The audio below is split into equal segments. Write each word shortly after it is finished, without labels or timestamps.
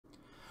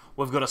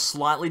we've got a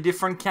slightly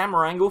different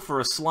camera angle for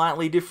a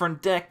slightly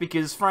different deck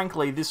because,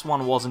 frankly, this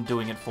one wasn't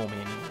doing it for me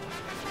anymore.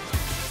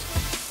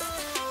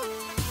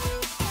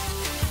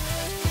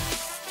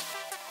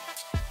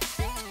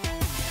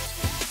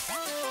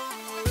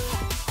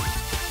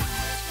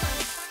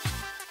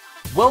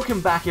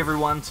 Welcome back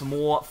everyone to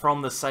more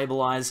from the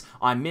Sableyes.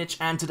 I'm Mitch,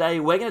 and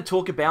today we're going to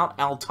talk about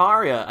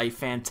Altaria, a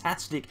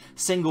fantastic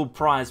single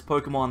prize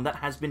Pokemon that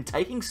has been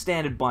taking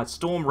standard by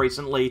storm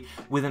recently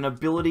with an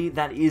ability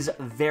that is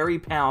very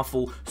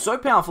powerful. So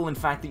powerful in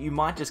fact that you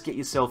might just get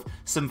yourself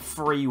some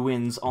free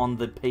wins on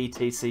the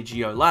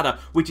PTCGO ladder,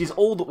 which is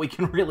all that we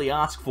can really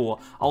ask for.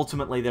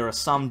 Ultimately there are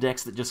some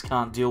decks that just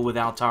can't deal with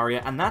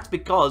Altaria, and that's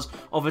because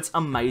of its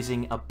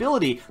amazing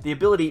ability. The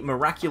ability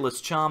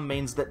Miraculous Charm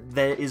means that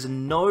there is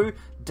no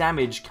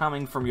damage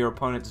coming from your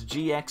opponent's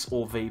GX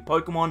or V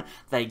Pokemon.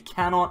 They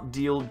cannot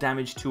deal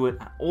damage to it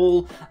at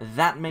all.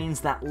 That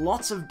means that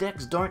lots of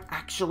decks don't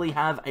actually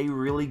have a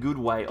really good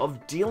way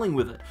of dealing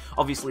with it.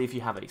 Obviously, if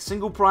you have a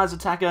single prize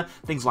attacker,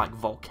 things like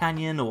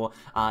Volcanion, or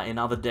in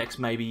other decks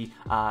maybe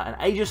an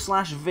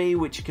Aegis/V,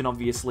 which can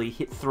obviously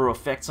hit through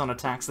effects on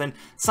attacks, then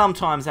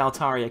sometimes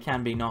Altaria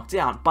can be knocked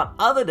out. But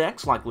other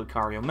decks like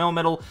Lucario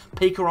Melmetal,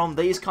 Pikarom,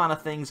 these kind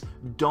of things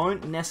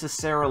don't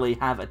necessarily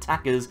have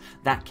attackers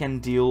that can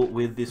deal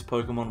with this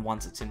Pokemon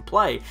once it's in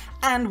play.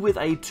 And with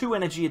a 2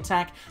 energy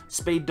attack,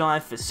 speed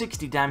dive for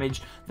 60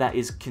 damage that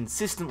is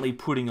consistently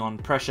putting on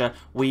pressure,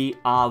 we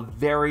are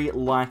very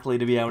likely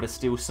to be able to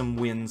steal some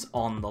wins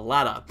on the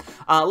ladder.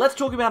 Let's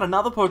talk about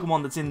another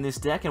Pokemon that's in this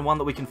deck, and one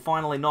that we can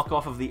finally knock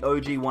off of the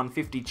OG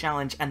 150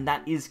 challenge, and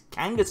that is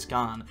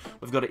Kangaskhan.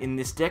 We've got it in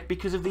this deck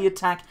because of the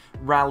attack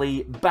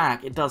Rally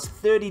Back. It does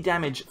 30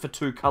 damage for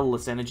 2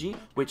 colorless energy,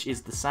 which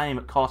is the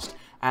same cost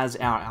as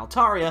our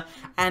Altaria,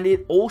 and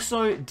it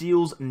also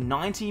deals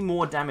 90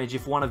 more damage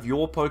if one of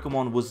your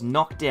Pokemon was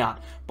knocked out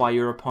by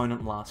your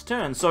opponent last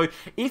turn. So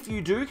if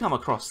you do come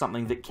across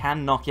something that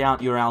can knock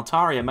out your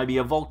Altaria, maybe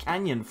a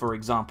Volcanion for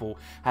example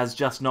has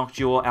just knocked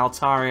your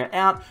Altaria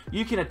out,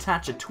 you can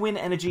attach a twin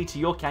energy to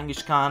your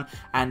Kangaskhan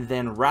and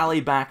then rally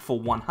back for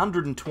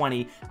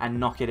 120 and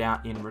knock it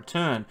out in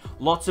return.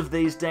 Lots of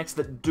these decks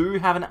that do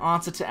have an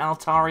answer to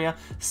Altaria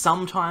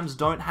sometimes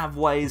don't have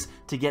ways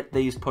to get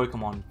these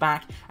Pokemon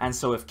back, and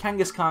so if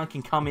Kangaskhan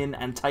can come in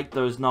and take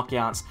those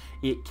knockouts,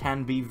 it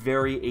can be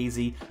very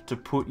easy to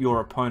put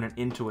your opponent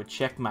into a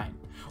checkmate.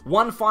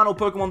 One final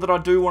Pokemon that I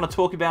do want to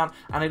talk about,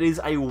 and it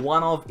is a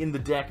one-of in the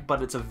deck,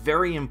 but it's a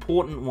very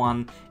important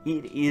one.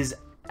 It is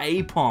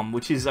Aipom,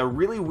 which is a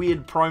really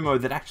weird promo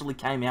that actually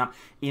came out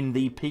in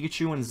the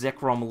Pikachu and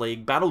Zekrom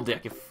League battle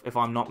deck, if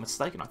I'm not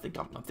mistaken. I think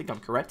I'm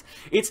correct.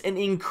 It's an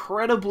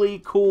incredibly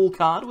cool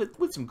card with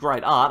some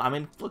great art. I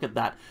mean, look at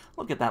that.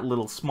 Look at that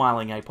little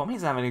smiling Aipom.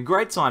 He's having a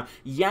great time.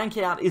 Yank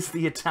Out is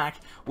the attack,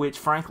 which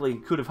frankly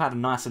could have had a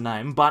nicer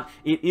name, but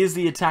it is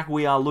the attack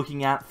we are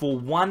looking at. For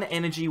 1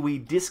 energy, we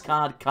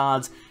discard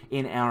cards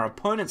in our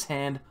opponent's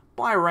hand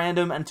by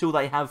random until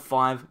they have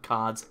 5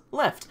 cards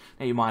left.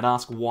 Now you might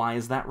ask, why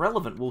is that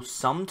relevant? Well,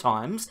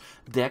 sometimes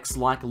decks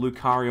like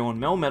Lucario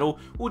and Melmetal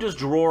will just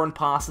draw and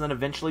pass and then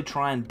eventually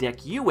try and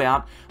deck you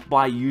out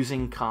by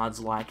using cards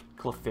like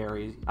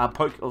Lillie's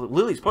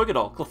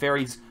Pokédoll,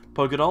 Clefairy's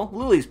Pokédoll,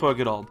 Lillie's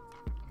Pokédoll.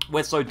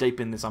 We're so deep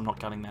in this, I'm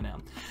not cutting that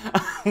out.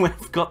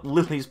 We've got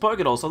Lillie's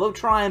Pokédoll, so they'll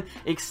try and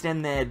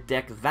extend their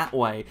deck that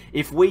way.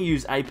 If we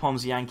use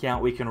Aipom's Yank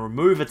Out, we can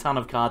remove a ton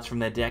of cards from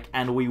their deck,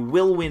 and we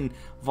will win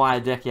via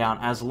deck out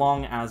as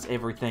long as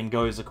everything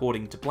goes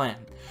according to plan.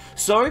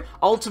 So,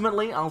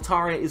 ultimately,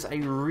 Altaria is a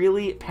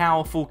really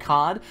powerful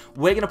card.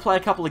 We're going to play a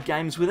couple of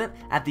games with it.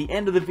 At the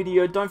end of the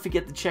video, don't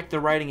forget to check the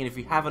rating, and if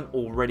you haven't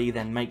already,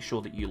 then make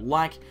sure that you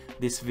like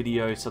this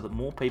video so that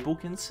more people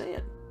can see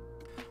it.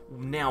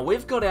 Now,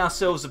 we've got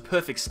ourselves a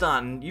perfect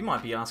start, and you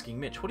might be asking,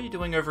 Mitch, what are you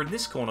doing over in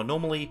this corner?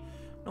 Normally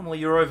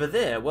you're over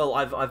there. Well,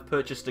 I've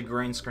purchased a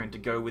green screen to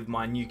go with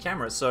my new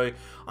camera, so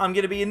I'm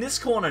going to be in this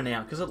corner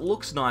now, because it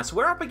looks nice.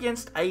 We're up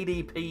against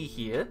ADP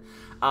here,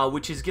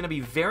 which is going to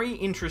be very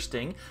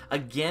interesting.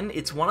 Again,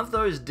 it's one of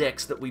those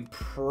decks that we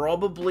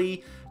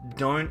probably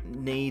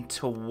don't need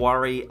to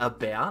worry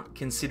about,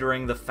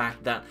 considering the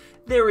fact that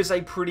there is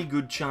a pretty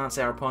good chance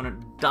our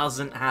opponent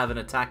doesn't have an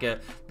attacker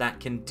that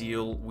can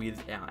deal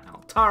with our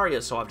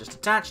Altaria. So I've just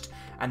attached,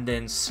 and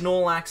then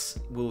Snorlax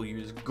will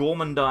use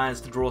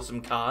Gourmandize to draw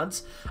some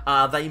cards.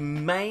 They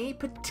may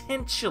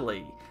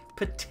potentially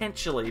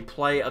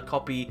play a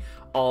copy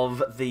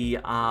of the,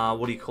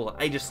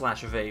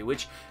 Aegis/V,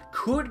 which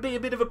could be a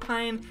bit of a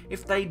pain.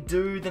 If they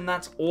do, then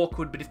that's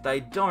awkward, but if they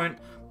don't,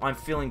 I'm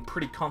feeling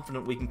pretty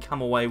confident we can come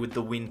away with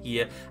the win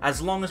here,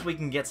 as long as we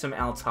can get some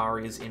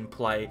Altarias in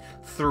play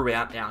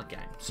throughout our game.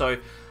 So,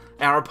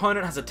 our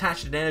opponent has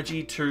attached an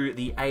energy to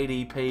the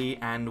ADP,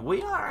 and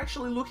we are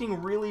actually looking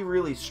really,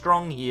 really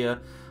strong here.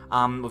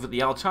 We've got the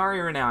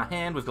Altaria in our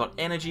hand, we've got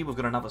energy, we've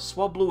got another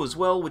Swablu as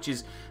well, which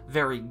is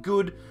very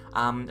good.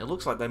 It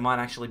looks like they might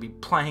actually be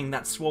playing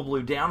that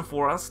Swablu down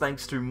for us,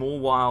 thanks to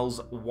Mawile's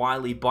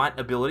Wily Bite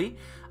ability.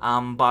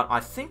 But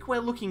I think we're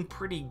looking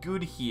pretty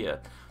good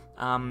here.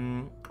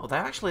 Well, they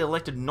actually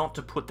elected not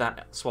to put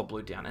that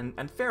Swablu down,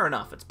 and fair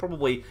enough, it's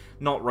probably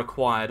not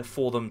required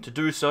for them to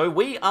do so.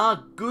 We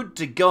are good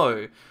to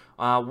go.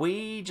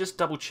 We just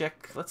double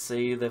check, let's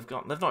see, they've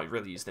not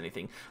really used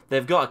anything.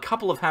 They've got a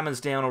couple of hammers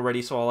down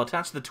already, so I'll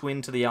attach the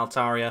twin to the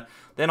Altaria,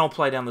 then I'll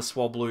play down the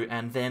Swablu,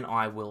 and then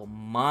I will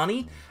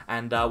Marnie,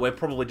 and we're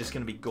probably just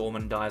going to be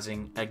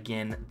Gormandizing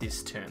again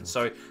this turn.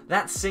 So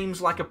that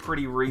seems like a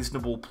pretty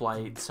reasonable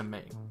play to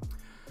me.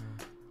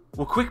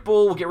 We'll Quick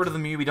Ball, we'll get rid of the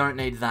Mew, we don't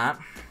need that.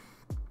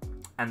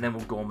 And then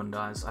we'll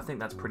Gormandize. I think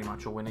that's pretty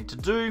much all we need to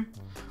do.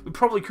 We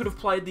probably could have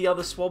played the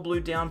other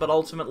Swablu down, but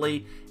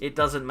ultimately it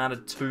doesn't matter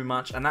too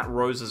much. And that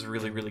Rose is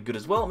really, really good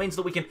as well. It means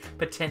that we can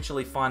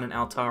potentially find an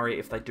Altaria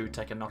if they do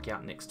take a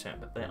knockout next turn,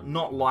 but they're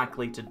not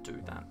likely to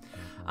do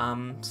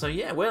that. So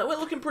yeah, we're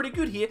looking pretty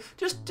good here.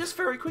 Just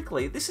very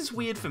quickly, this is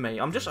weird for me.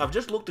 I've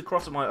just looked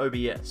across at my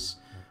OBS.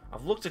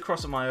 I've looked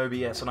across at my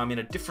OBS and I'm in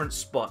a different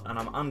spot and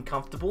I'm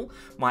uncomfortable.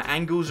 My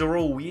angles are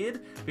all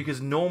weird because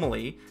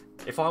normally,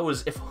 if I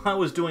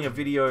was doing a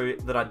video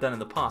that I'd done in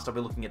the past, I'd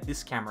be looking at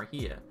this camera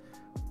here.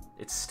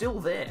 It's still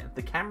there.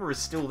 The camera is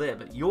still there,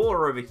 but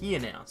you're over here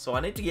now. So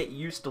I need to get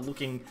used to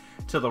looking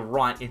to the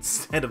right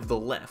instead of the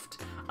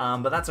left.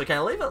 But that's okay.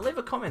 Leave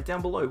a comment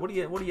down below. What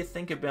do you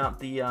think about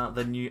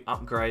the new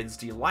upgrades?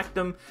 Do you like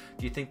them?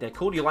 Do you think they're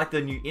cool? Do you like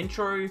the new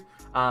intro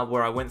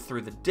where I went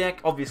through the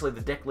deck? Obviously,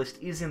 the deck list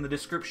is in the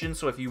description,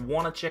 so if you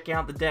want to check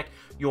out the deck,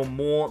 you're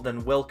more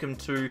than welcome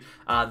to.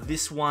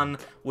 This one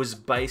was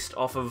based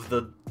off of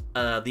the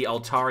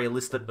Altaria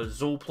list that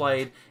Azul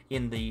played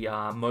in the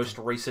most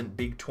recent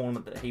big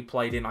tournament that he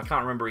played in. I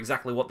can't remember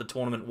exactly what the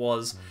tournament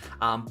was,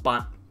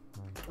 but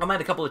I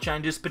made a couple of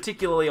changes.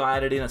 Particularly, I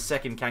added in a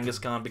second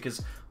Kangaskhan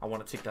because I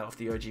want to tick that off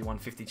the OG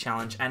 150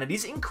 challenge, and it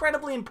is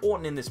incredibly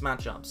important in this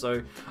matchup.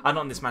 So, not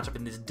in this matchup,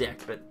 in this deck,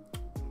 but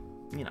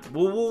you know,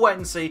 we'll wait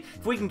and see.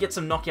 If we can get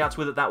some knockouts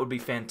with it, that would be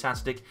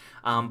fantastic.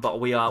 But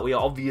we are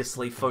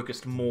obviously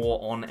focused more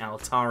on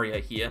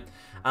Altaria here.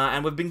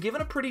 And we've been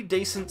given a pretty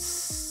decent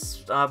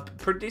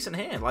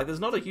hand. Like,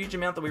 there's not a huge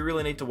amount that we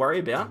really need to worry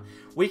about.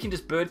 We can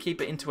just Bird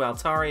Keeper into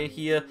Altaria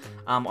here.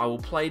 I will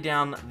play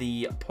down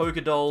the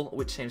Pokédoll,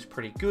 which seems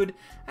pretty good.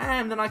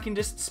 And then I can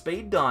just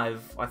Speed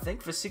Dive, I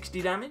think, for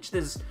 60 damage.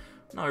 There's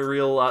no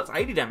real, it's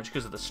 80 damage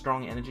because of the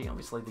strong energy,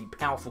 obviously the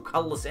powerful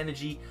colorless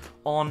energy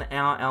on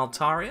our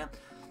Altaria.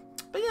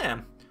 But yeah,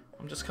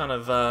 I'm just kind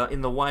of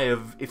in the way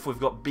of if we've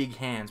got big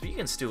hands, but you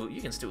can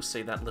still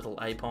see that little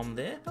Aipom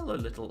there. Hello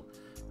little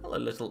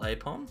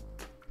Aipom.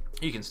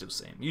 You can still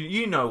see him.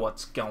 You know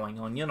what's going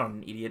on. You're not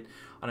an idiot.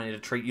 I don't need to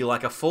treat you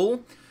like a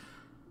fool.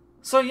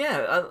 So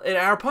yeah,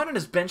 our opponent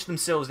has benched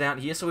themselves out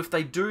here, so if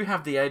they do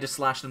have the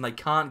Aegislash, then they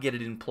can't get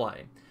it in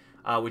play,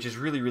 which is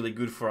really, really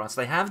good for us.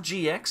 They have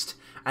GX'd,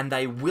 and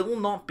they will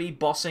not be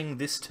bossing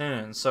this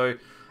turn. So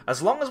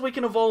as long as we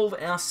can evolve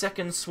our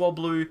second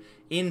Swablu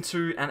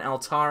into an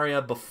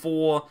Altaria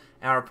before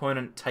our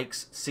opponent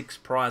takes 6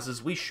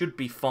 prizes, we should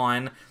be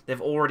fine. They've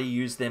already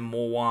used them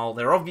more while.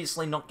 They're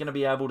obviously not going to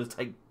be able to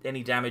take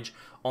any damage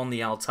on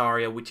the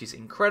Altaria, which is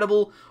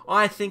incredible.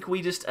 I think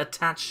we just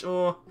attach...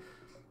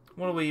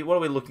 What are we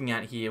looking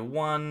at here?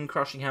 1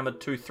 Crushing Hammer,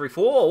 2, 3,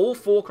 4. All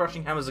 4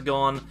 Crushing Hammers are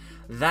gone.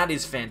 That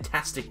is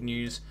fantastic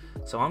news.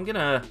 So I'm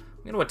gonna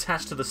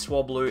attach to the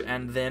Swablu,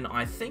 and then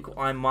I think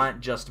I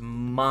might just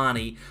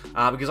Marnie,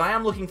 because I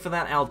am looking for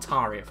that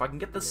Altaria. If I can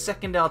get the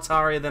second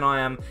Altaria, then I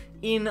am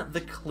in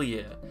the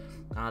clear.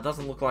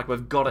 Doesn't look like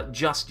we've got it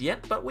just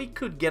yet, but we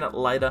could get it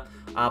later.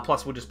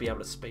 Plus, we'll just be able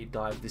to Speed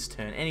Dive this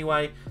turn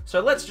anyway. So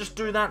let's just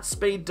do that.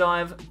 Speed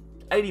Dive,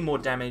 80 more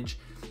damage,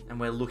 and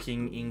we're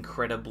looking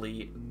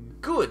incredibly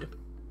good.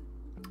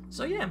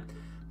 So yeah,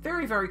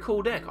 very, very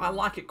cool deck. I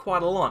like it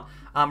quite a lot.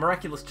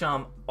 Miraculous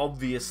Charm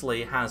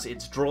obviously has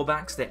its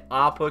drawbacks. There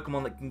are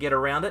Pokemon that can get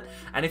around it,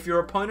 and if your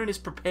opponent is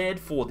prepared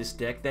for this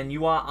deck, then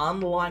you are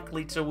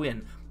unlikely to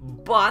win.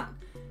 But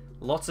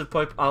lots of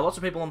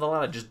people on the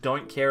ladder just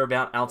don't care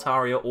about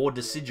Altaria or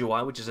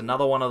Decidueye, which is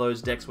another one of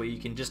those decks where you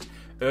can just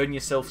earn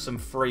yourself some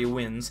free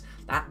wins.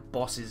 That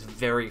boss is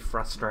very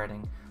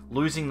frustrating.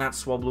 Losing that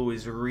Swablu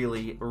is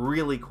really,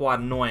 really quite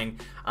annoying.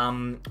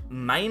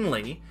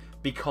 Mainly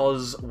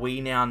because we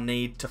now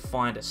need to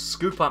find a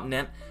scoop-up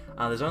net.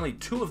 There's only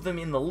 2 of them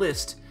in the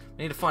list.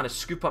 We need to find a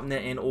scoop-up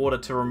net in order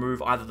to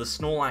remove either the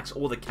Snorlax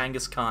or the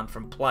Kangaskhan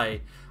from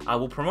play.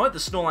 We'll promote the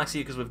Snorlax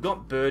here because we've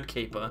got Bird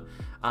Keeper,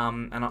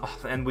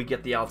 and we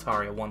get the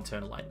Altaria 1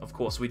 turn late. Of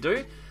course we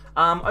do.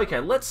 Okay,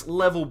 let's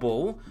level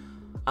ball.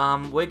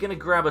 We're going to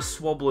grab a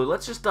Swablu.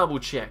 Let's just double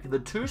check. The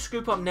 2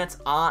 scoop-up nets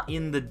are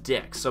in the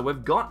deck, so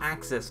we've got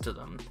access to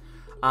them.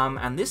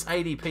 And this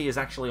ADP is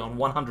actually on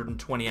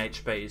 120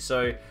 HP,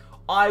 so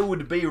I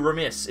would be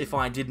remiss if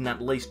I didn't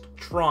at least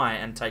try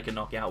and take a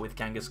knockout with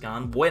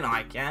Kangaskhan when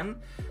I can.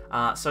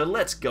 So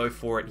let's go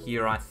for it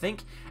here, I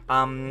think.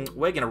 We're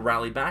going to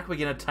rally back. We're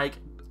going to take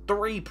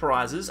 3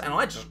 prizes, and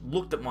I just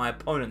looked at my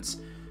opponent's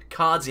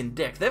cards in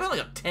deck. They've only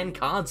got 10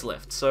 cards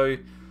left, so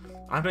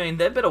I mean,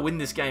 they better win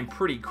this game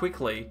pretty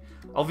quickly.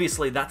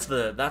 Obviously, that's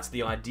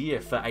the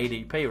idea for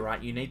ADP,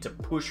 right? You need to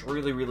push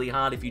really, really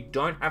hard. If you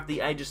don't have the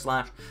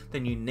Aegislash,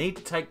 then you need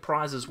to take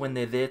prizes when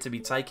they're there to be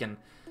taken.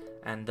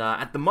 And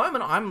at the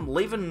moment, I'm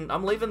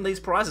leaving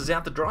these prizes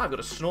out to dry. I've got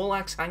a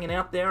Snorlax hanging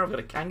out there. I've got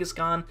a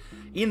Kangaskhan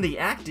in the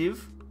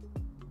active.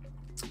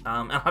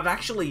 And I've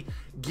actually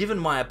given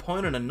my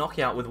opponent a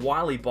knockout with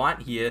Wily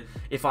Bite here.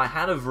 If I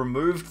had have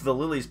removed the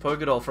Lillie's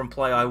Pokédoll from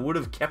play, I would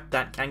have kept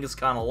that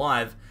Kangaskhan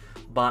alive.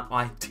 But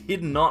I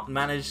did not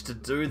manage to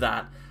do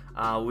that.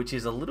 Which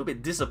is a little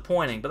bit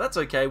disappointing, but that's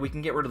okay. We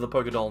can get rid of the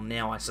Pokédoll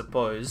now, I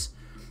suppose.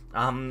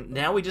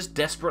 Now we just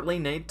desperately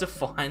need to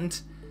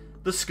find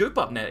the Scoop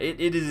Up net.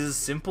 It is as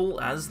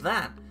simple as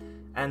that.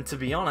 And to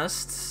be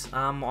honest,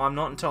 I'm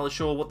not entirely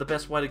sure what the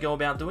best way to go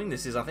about doing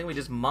this is. I think we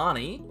just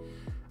Marnie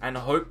and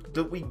hope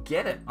that we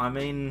get it. I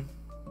mean,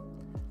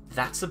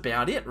 that's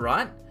about it,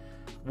 right?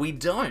 We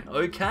don't.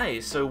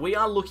 Okay, so we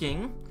are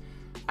looking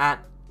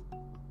at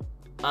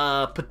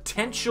a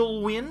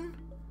potential win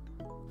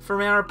from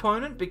our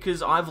opponent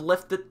because I've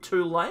left it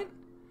too late.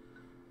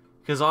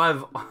 Because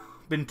I've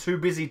been too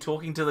busy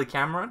talking to the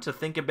camera to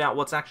think about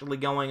what's actually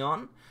going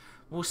on.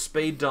 We'll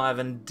speed dive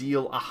and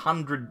deal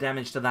 100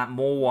 damage to that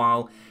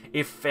Mawile.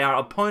 If our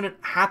opponent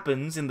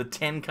happens, in the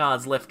 10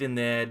 cards left in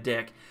their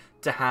deck,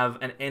 to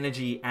have an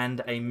energy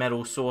and a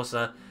metal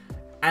saucer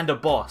and a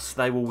boss,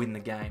 they will win the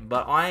game.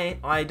 But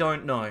I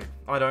don't know.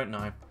 I don't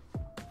know.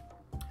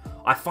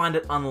 I find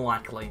it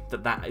unlikely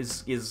that that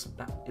is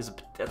I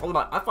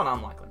find it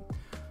unlikely.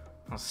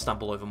 I'll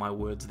stumble over my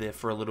words there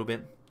for a little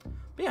bit.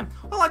 But yeah,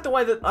 I like the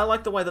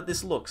way that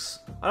this looks.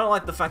 I don't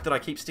like the fact that I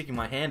keep sticking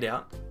my hand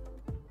out.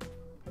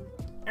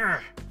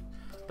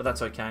 But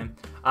that's okay.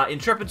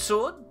 Intrepid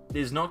Sword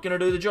is not going to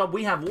do the job.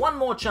 We have one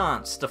more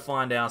chance to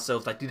find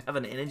ourselves. I did have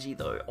an energy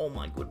though. Oh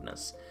my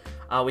goodness.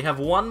 We have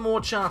one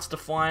more chance to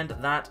find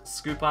that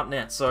Scoop Up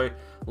net. So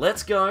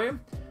let's go.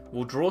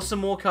 We'll draw some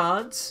more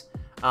cards.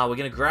 We're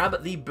going to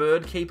grab the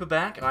Bird Keeper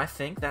back, I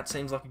think. That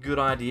seems like a good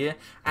idea.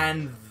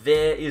 And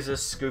there is a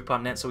Scoop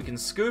Up net, so we can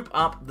scoop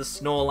up the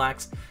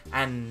Snorlax.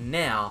 And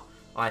now,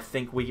 I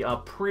think we are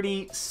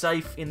pretty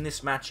safe in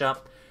this matchup.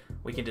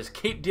 We can just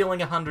keep dealing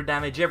 100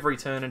 damage every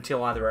turn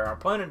until either our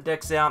opponent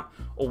decks out,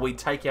 or we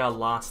take our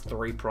last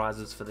 3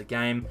 prizes for the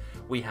game.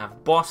 We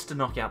have Boss to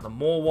knock out the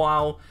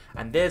Mawile,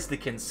 and there's the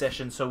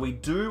concession. So we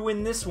do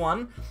win this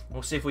one.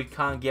 We'll see if we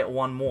can't get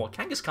one more.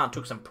 Kangaskhan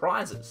took some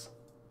prizes.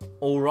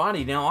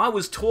 Alrighty, now I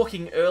was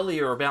talking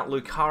earlier about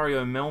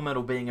Lucario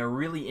Melmetal being a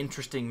really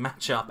interesting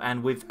matchup,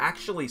 and we've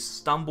actually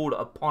stumbled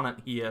upon it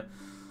here,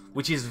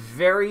 which is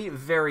very,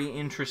 very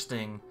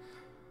interesting.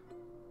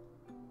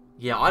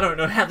 Yeah, I don't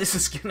know how this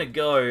is going to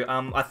go.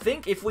 I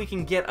think if we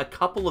can get a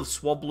couple of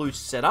Swablu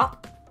set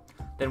up,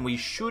 then we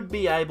should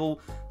be able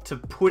to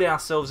put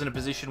ourselves in a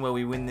position where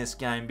we win this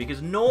game,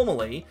 because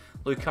normally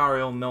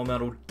Lucario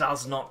Melmetal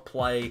does not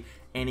play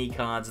any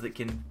cards that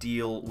can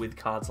deal with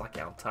cards like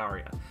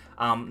Altaria.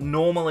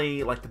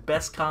 Normally, like, the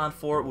best card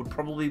for it would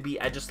probably be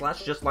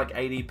Aegislash, just like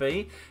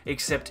ADP,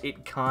 except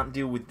it can't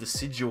deal with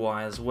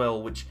Decidueye as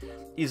well, which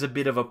is a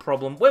bit of a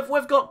problem.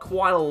 We've got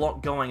quite a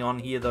lot going on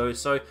here, though,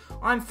 so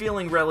I'm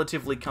feeling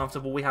relatively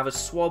comfortable. We have a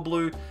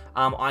Swablu.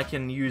 I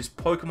can use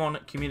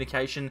Pokemon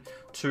Communication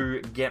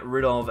to get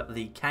rid of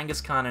the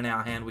Kangaskhan in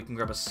our hand. We can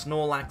grab a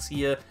Snorlax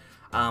here.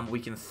 We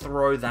can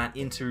throw that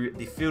into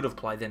the field of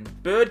play, then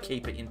Bird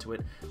Keeper into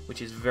it,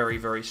 which is very,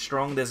 very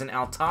strong. There's an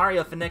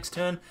Altaria for next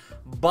turn,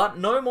 but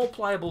no more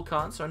playable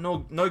cards, so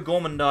no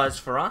Gourmandise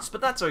for us, but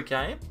that's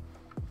okay.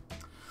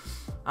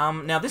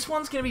 Now, this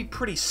one's going to be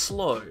pretty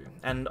slow,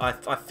 and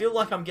I feel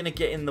like I'm going to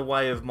get in the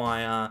way of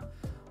my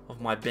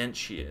bench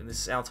here.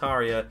 This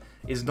Altaria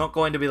is not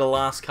going to be the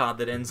last card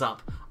that ends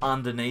up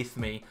underneath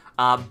me,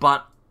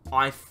 but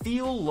I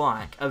feel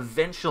like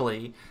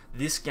eventually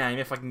this game,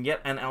 if I can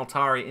get an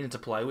Altaria into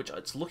play, which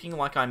it's looking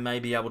like I may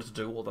be able to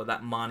do, although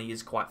that Marnie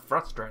is quite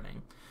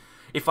frustrating.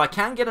 If I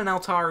can get an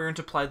Altaria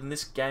into play, then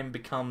this game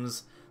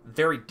becomes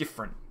very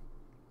different.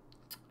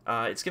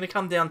 It's going to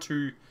come down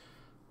to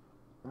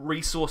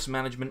resource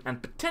management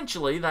and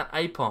potentially that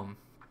Aipom,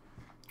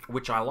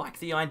 which I like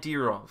the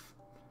idea of.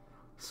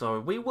 So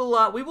we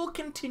will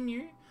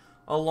continue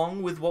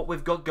along with what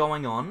we've got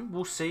going on.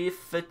 We'll see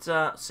if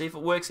it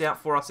works out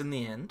for us in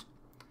the end.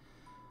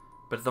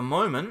 But at the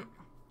moment,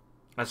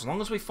 as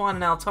long as we find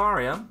an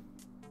Altaria,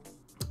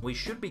 we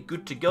should be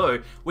good to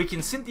go. We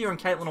can Cynthia and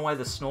Caitlin away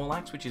the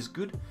Snorlax, which is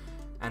good.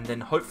 And then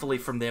hopefully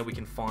from there we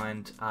can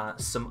find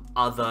some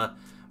other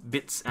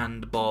bits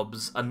and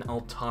bobs. An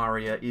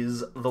Altaria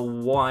is the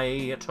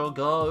way to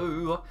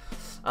go.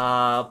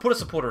 Put a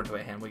supporter into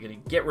our hand. We're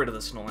going to get rid of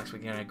the Snorlax. We're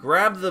going to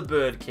grab the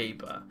Bird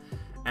Keeper.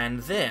 And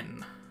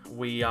then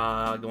we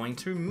are going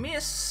to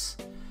miss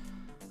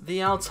the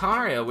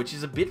Altaria, which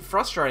is a bit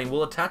frustrating.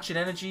 We'll attach an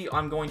energy.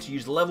 I'm going to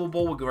use Level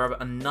Ball. We'll grab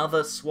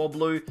another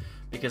Swablu,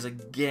 because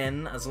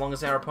again, as long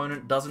as our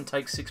opponent doesn't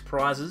take 6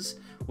 prizes,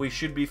 we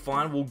should be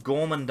fine. We'll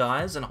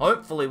Gourmandise, and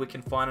hopefully we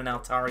can find an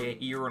Altaria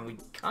here, and we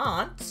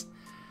can't,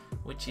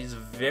 which is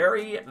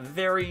very,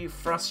 very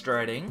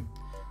frustrating.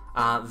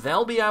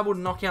 They'll be able to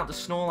knock out the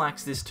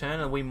Snorlax this turn,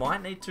 and we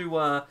might need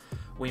to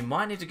we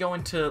might need to go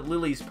into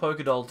Lillie's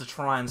Pokédoll to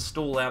try and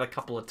stall out a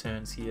couple of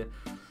turns here.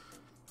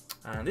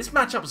 This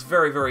matchup's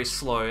very, very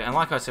slow, and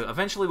like I said,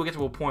 eventually we'll get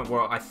to a point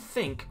where I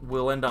think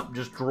we'll end up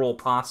just draw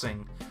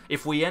passing.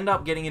 If we end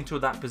up getting into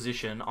that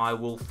position, I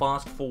will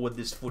fast forward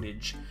this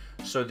footage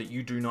so that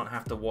you do not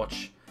have to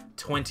watch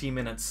 20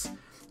 minutes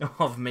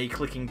of me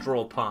clicking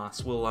draw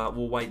pass. We'll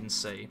wait and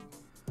see.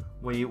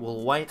 We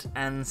will wait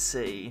and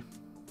see.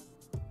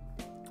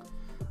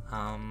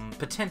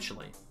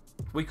 Potentially.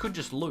 We could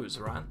just lose,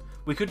 right?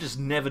 We could just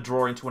never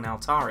draw into an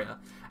Altaria,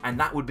 and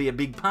that would be a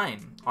big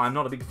pain. I'm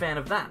not a big fan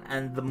of that,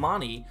 and the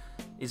Marnie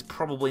is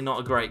probably not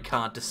a great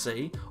card to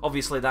see.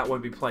 Obviously, that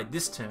won't be played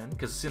this turn,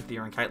 because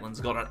Cynthia and Caitlin's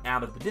got it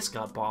out of the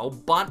discard pile,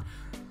 but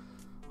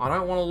I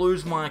don't want to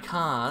lose my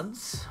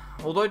cards.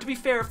 Although, to be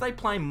fair, if they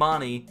play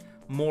Marnie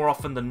more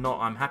often than not,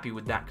 I'm happy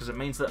with that, because it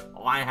means that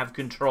I have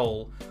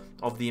control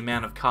of the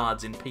amount of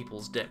cards in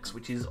people's decks,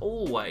 which is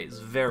always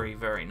very,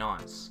 very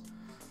nice.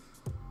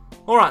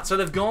 Alright, so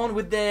they've gone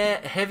with their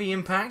heavy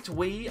impact.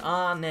 We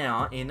are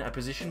now in a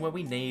position where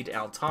we need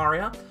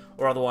Altaria,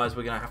 or otherwise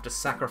we're going to have to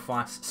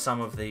sacrifice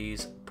some of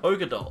these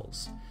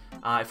Pokédolls.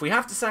 If we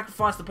have to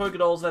sacrifice the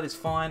Pokédolls, that is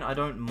fine. I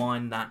don't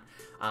mind that,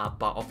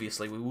 but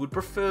obviously we would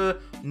prefer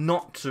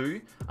not to,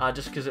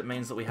 just because it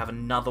means that we have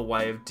another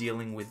way of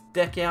dealing with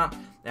deck out.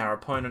 Our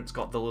opponent's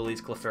got the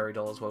Lillie's Clefairy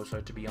as well, so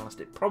to be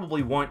honest, it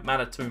probably won't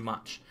matter too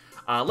much.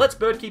 Let's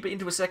Bird Keeper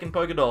into a second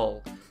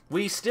Pokédoll.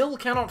 We still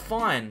cannot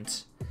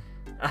find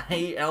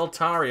a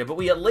Altaria, but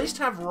we at least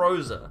have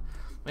Rosa.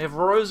 We have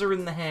Rosa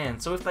in the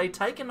hand, so if they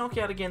take a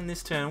knockout again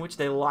this turn, which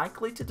they're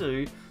likely to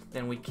do,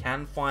 then we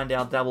can find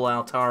our double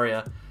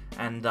Altaria,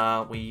 and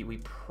we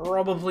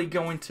probably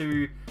go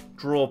into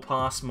draw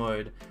pass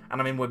mode.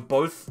 And I mean, we've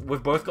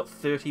both got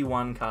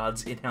 31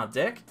 cards in our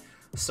deck,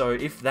 so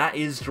if that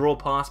is draw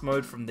pass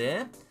mode from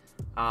there,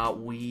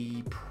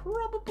 we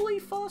probably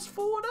fast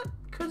forward it,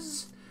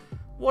 because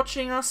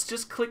watching us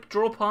just click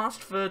draw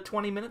past for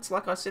 20 minutes,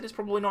 like I said, is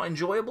probably not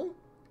enjoyable.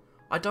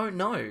 I don't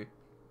know.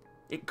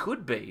 It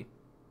could be.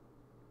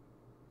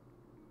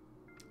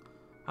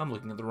 I'm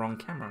looking at the wrong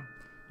camera.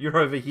 You're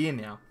over here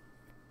now.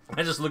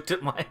 I just looked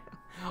at my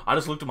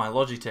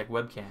Logitech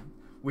webcam,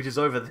 which is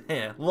over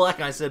there. Like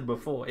I said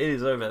before, it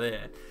is over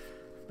there.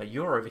 But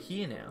you're over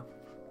here now.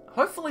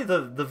 Hopefully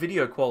the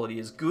video quality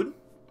is good.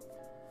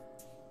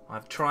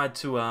 I've tried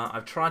to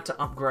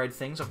upgrade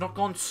things. I've not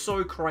gone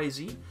so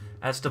crazy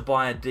as to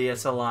buy a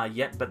DSLR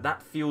yet, but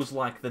that feels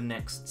like the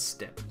next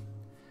step,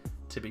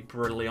 to be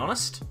brutally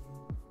honest.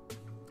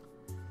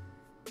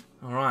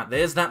 Alright,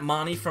 there's that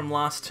Marnie from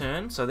last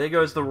turn. So there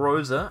goes the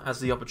Rosa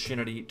as the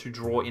opportunity to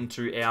draw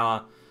into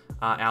our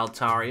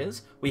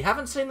Altarias. We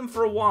haven't seen them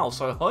for a while,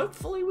 so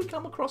hopefully we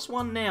come across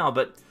one now,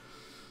 but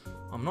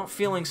I'm not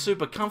feeling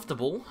super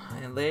comfortable.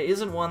 And there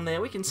isn't one there.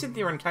 We can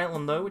Cynthia and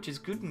Caitlin though, which is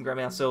good, and grab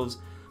ourselves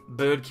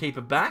Bird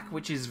Keeper back,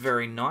 which is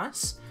very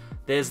nice.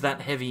 There's that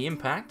heavy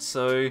impact,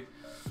 so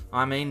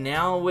I mean,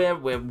 now we're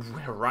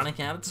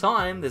running out of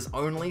time. There's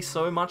only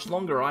so much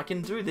longer I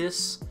can do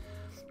this.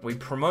 We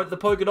promote the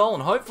Pokédoll,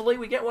 and hopefully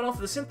we get one off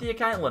the Cynthia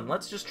Caitlin.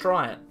 Let's just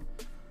try it.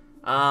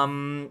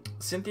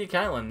 Cynthia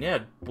Caitlin,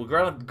 yeah, we'll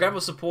grab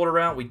a supporter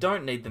out. We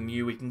don't need the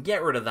Mew. We can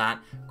get rid of that.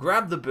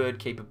 Grab the Bird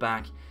Keeper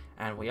back,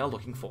 and we are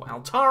looking for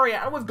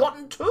Altaria, and we've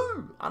gotten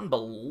 2!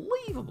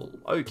 Unbelievable.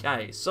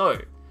 Okay,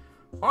 so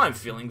I'm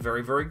feeling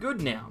very, very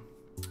good now.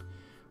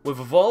 We've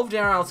evolved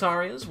our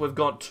Altarias, we've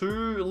got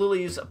 2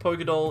 Lillie's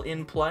Pokédoll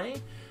in play,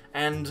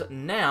 and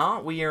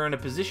now we are in a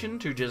position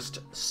to just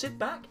sit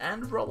back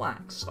and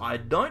relax. I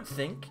don't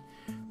think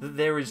that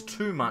there is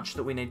too much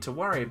that we need to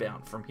worry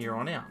about from here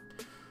on out.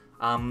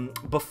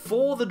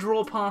 Before the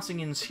draw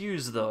passing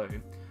ensues though,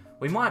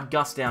 we might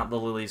gust out the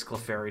Lillie's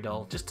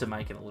Clefairy just to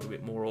make it a little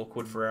bit more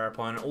awkward for our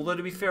opponent, although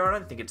to be fair, I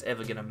don't think it's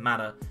ever going to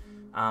matter.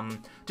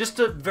 Just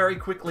to very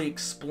quickly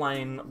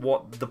explain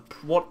what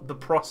the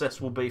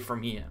process will be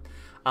from here.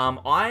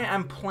 I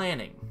am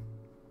planning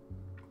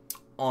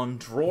on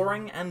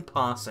drawing and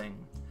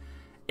passing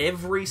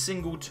every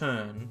single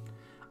turn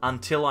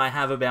until I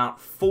have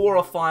about 4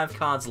 or 5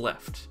 cards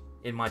left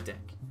in my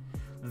deck.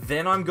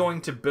 Then I'm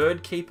going to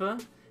Bird Keeper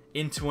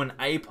into an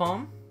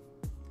Aipom,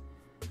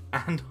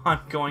 and I'm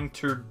going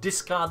to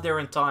discard their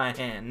entire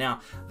hand.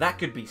 Now, that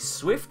could be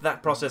swift.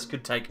 That process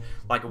could take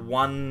like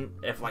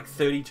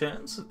 30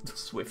 turns.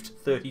 Swift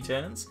 30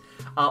 turns.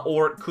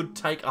 Or it could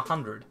take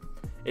 100.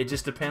 It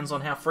just depends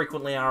on how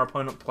frequently our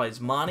opponent plays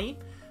Marnie.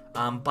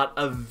 But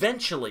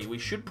eventually, we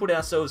should put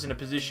ourselves in a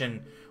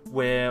position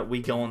where we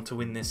go on to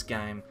win this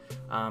game.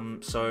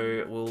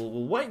 So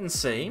we'll wait and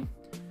see.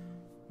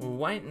 We'll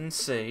wait and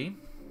see.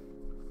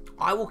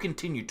 I will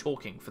continue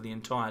talking for the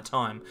entire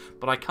time,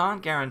 but I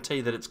can't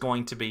guarantee that it's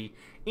going to be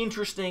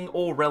interesting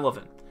or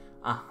relevant.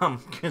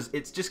 Because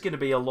it's just going to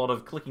be a lot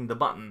of clicking the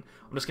button.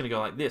 I'm just going to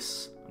go like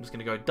this. I'm just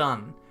going to go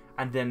done,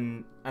 and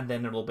then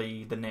it'll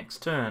be the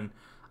next turn.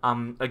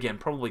 Again,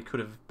 probably could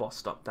have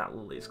bossed up that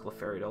Lillie's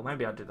Clefairy.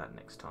 Maybe I'll do that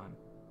next time.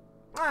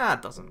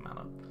 It doesn't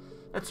matter.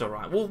 It's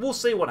alright. We'll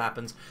see what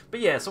happens.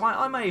 But yeah, so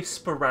I may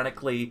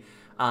sporadically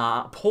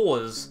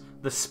pause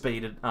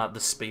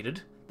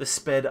the the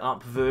sped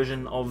up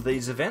version of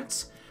these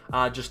events,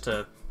 just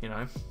to, you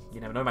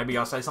never know, maybe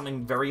I'll say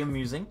something very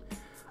amusing.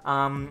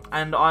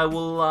 And I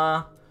will,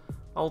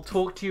 I'll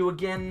talk to you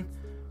again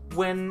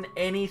when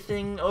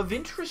anything of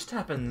interest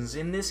happens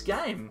in this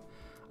game.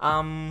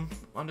 I'm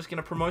just going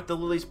to promote the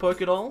Lillie's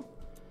Pokédoll.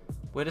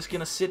 We're just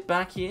going to sit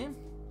back here,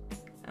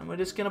 and we're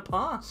just going to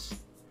pass.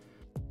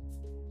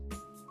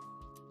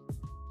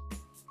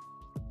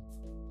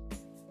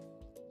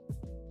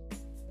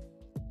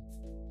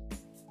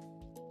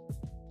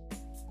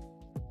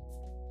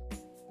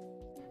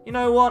 You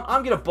know what?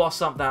 I'm going to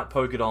boss up that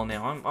Pokédoll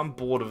now. I'm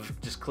bored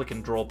of just click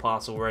and draw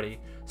pass already.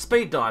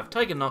 Speed dive,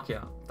 take a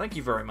knockout. Thank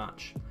you very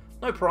much.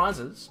 No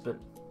prizes, but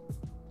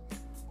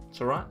it's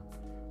alright.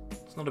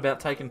 It's not about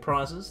taking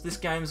prizes. This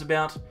game's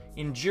about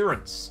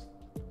endurance.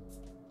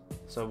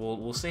 So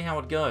we'll see how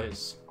it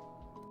goes.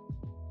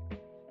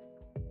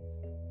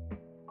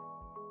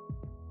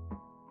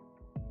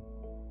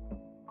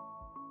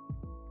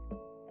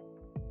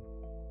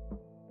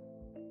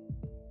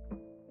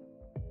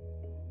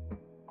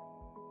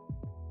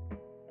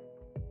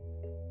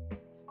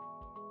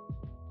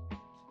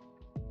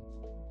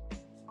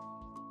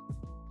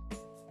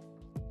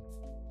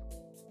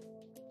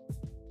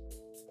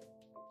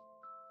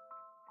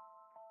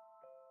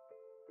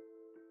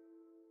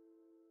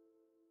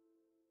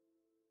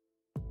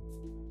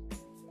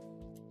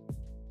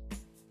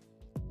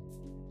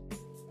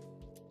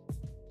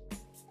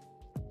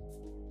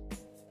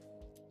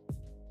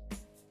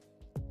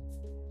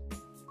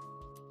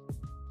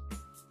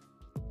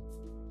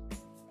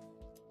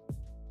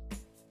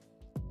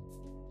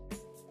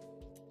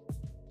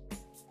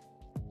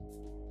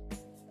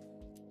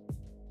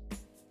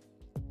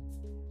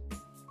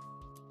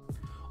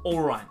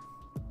 Alright,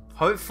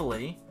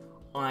 hopefully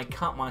I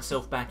cut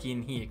myself back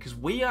in here, because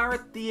we are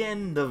at the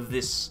end of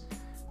this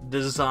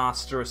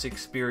disastrous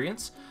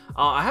experience.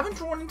 I haven't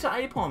drawn into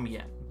Aipom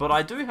yet, but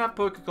I do have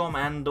Pokecom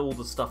and all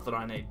the stuff that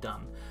I need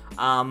done.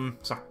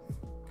 Sorry,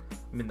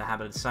 I'm in the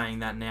habit of saying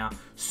that now.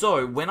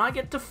 So, when I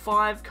get to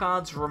 5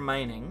 cards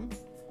remaining,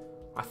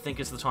 I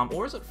think is the time,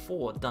 or is it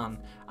 4? Done.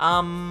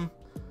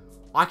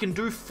 I can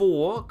do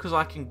 4, because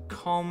I can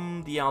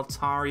com the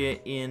Altaria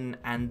in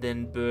and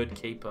then Bird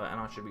Keeper, and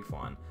I should be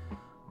fine.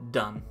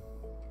 Done.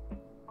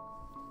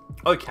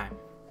 Okay.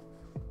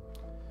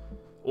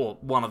 Or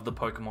one of the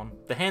Pokemon.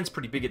 The hand's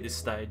pretty big at this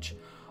stage.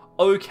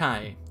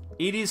 Okay.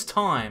 It is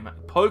time.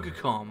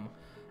 Pokecom,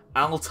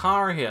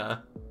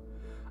 Altaria,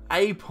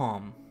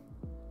 Aipom,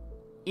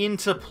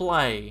 into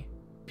play.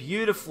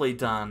 Beautifully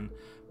done.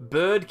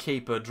 Bird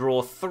Keeper,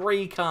 draw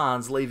 3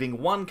 cards,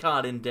 leaving 1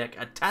 card in deck,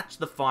 attach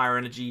the fire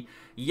energy,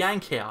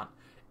 yank out.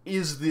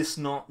 Is this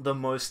not the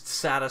most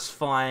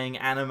satisfying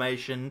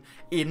animation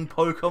in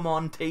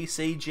Pokemon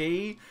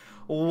TCG?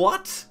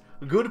 What?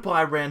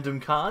 Goodbye, random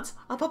cards.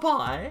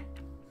 Bye-bye.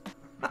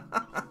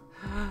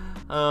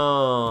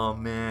 Oh,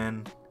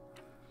 man.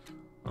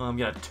 I'm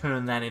gonna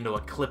turn that into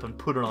a clip and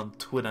put it on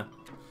Twitter.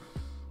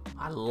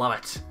 I love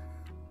it.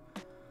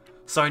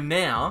 So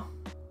now,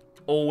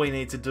 all we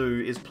need to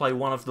do is play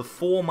one of the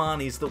 4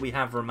 Marnies that we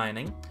have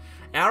remaining.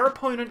 Our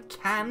opponent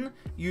can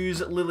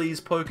use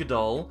Lillie's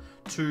Pokédoll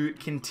to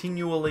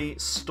continually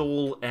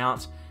stall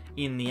out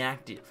in the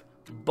active,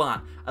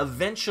 but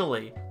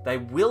eventually they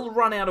will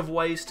run out of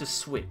ways to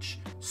switch.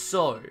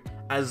 So,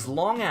 as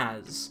long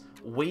as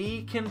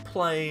we can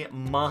play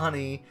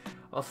Marnie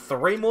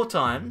 3 more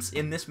times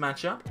in this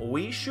matchup,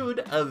 we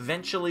should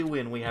eventually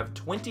win. We have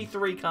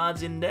 23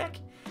 cards in deck.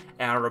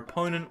 Our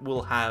opponent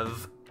will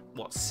have,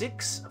 what,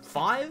 6?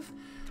 5?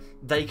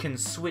 They can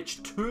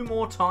switch 2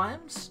 more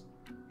times.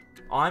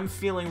 I'm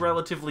feeling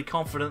relatively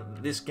confident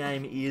that this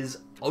game is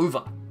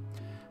over.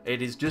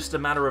 It is just a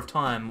matter of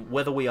time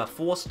whether we are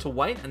forced to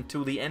wait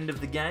until the end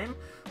of the game,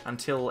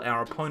 until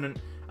our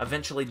opponent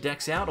eventually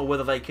decks out, or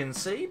whether they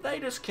concede. They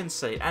just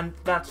concede, and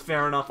that's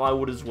fair enough. I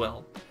would as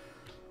well.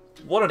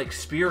 What an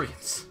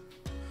experience.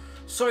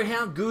 So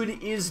how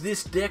good is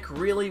this deck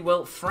really?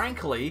 Well,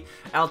 frankly,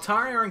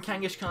 Altaria and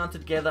Kangaskhan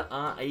together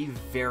are a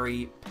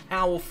very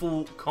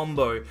powerful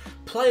combo.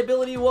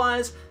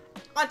 Playability-wise,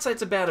 I'd say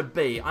it's about a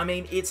B. I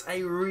mean, it's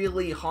a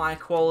really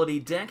high-quality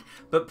deck,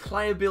 but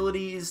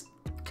playability is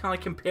kind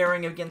of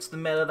comparing against the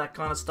meta, that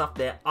kind of stuff.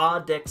 There are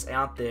decks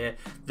out there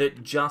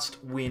that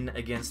just win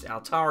against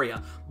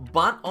Altaria,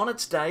 but on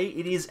its day,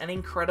 it is an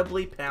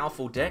incredibly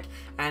powerful deck,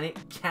 and it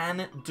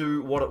can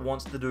do what it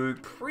wants to do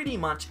pretty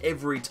much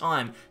every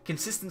time.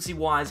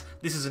 Consistency-wise,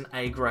 this is an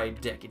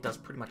A-grade deck. It does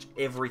pretty much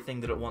everything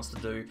that it wants to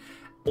do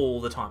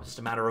all the time. It's just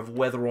a matter of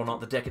whether or not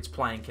the deck it's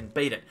playing can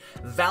beat it.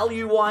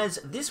 Value-wise,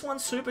 this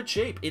one's super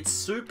cheap. It's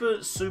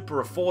super,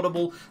 super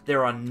affordable.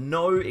 There are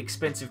no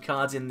expensive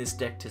cards in this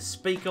deck to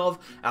speak of.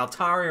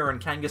 Altaria and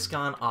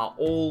Kangaskhan are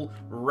all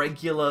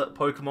regular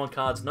Pokemon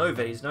cards. No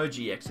Vs, no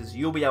GXs.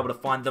 You'll be able to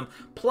find them.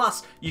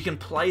 Plus, you can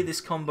play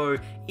this combo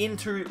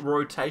into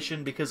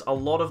rotation because a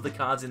lot of the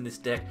cards in this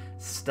deck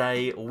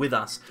stay with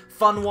us.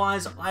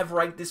 Fun-wise, I've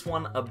ranked this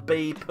one a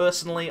B.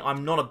 Personally,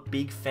 I'm not a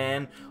big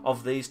fan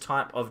of these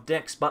type of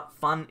decks. decks, but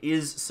fun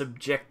is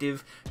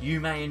subjective. You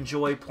may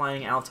enjoy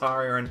playing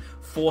Altaria and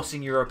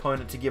forcing your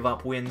opponent to give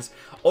up wins.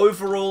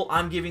 Overall,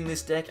 I'm giving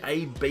this deck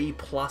a B+.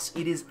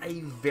 It is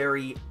a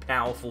very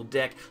powerful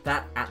deck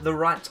that, at the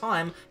right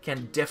time,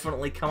 can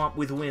definitely come up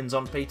with wins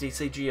on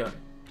PTCGO.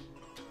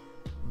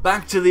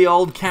 Back to the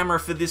old camera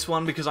for this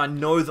one because I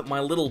know that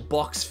my little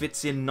box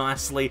fits in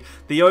nicely.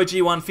 The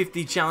OG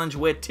 150 challenge,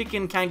 we're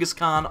ticking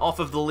Kangaskhan off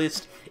of the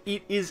list.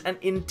 It is an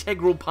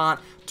integral part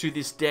to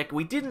this deck.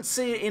 We didn't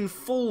see it in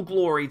full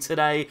glory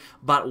today,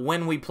 but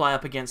when we play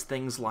up against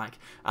things like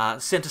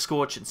Center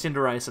Scorch and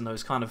Cinderace and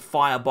those kind of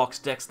firebox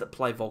decks that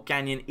play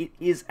Volcanion, it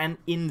is an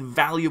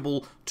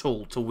invaluable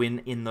tool to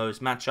win in those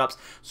matchups.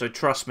 So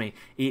trust me,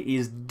 it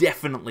is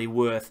definitely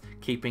worth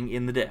keeping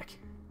in the deck.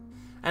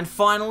 And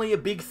finally, a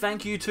big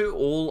thank you to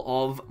all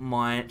of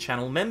my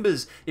channel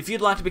members. If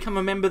you'd like to become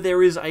a member,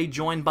 there is a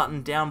join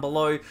button down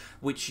below,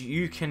 which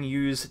you can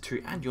use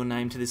to add your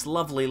name to this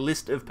lovely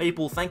list of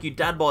people. Thank you,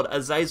 Dadbod,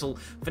 Azazel,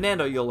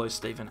 Fernando, Yolo,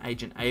 Stephen,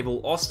 Agent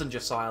Abel, Austin,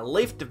 Josiah,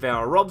 Leaf,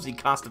 Devour, Robsy,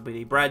 Caster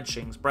BD, Brad,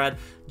 Shings, Brad,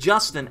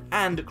 Justin,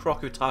 and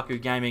Crocutaku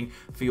Gaming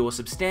for your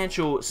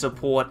substantial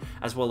support,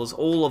 as well as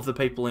all of the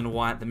people in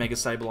white, the Mega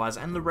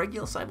Sableyes, and the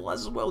regular Sableyes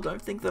as well.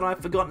 Don't think that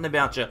I've forgotten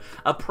about you.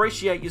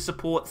 Appreciate your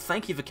support.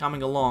 Thank you for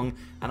coming along,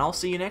 and I'll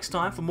see you next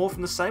time for more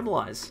from the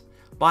Sableyes.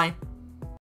 Bye.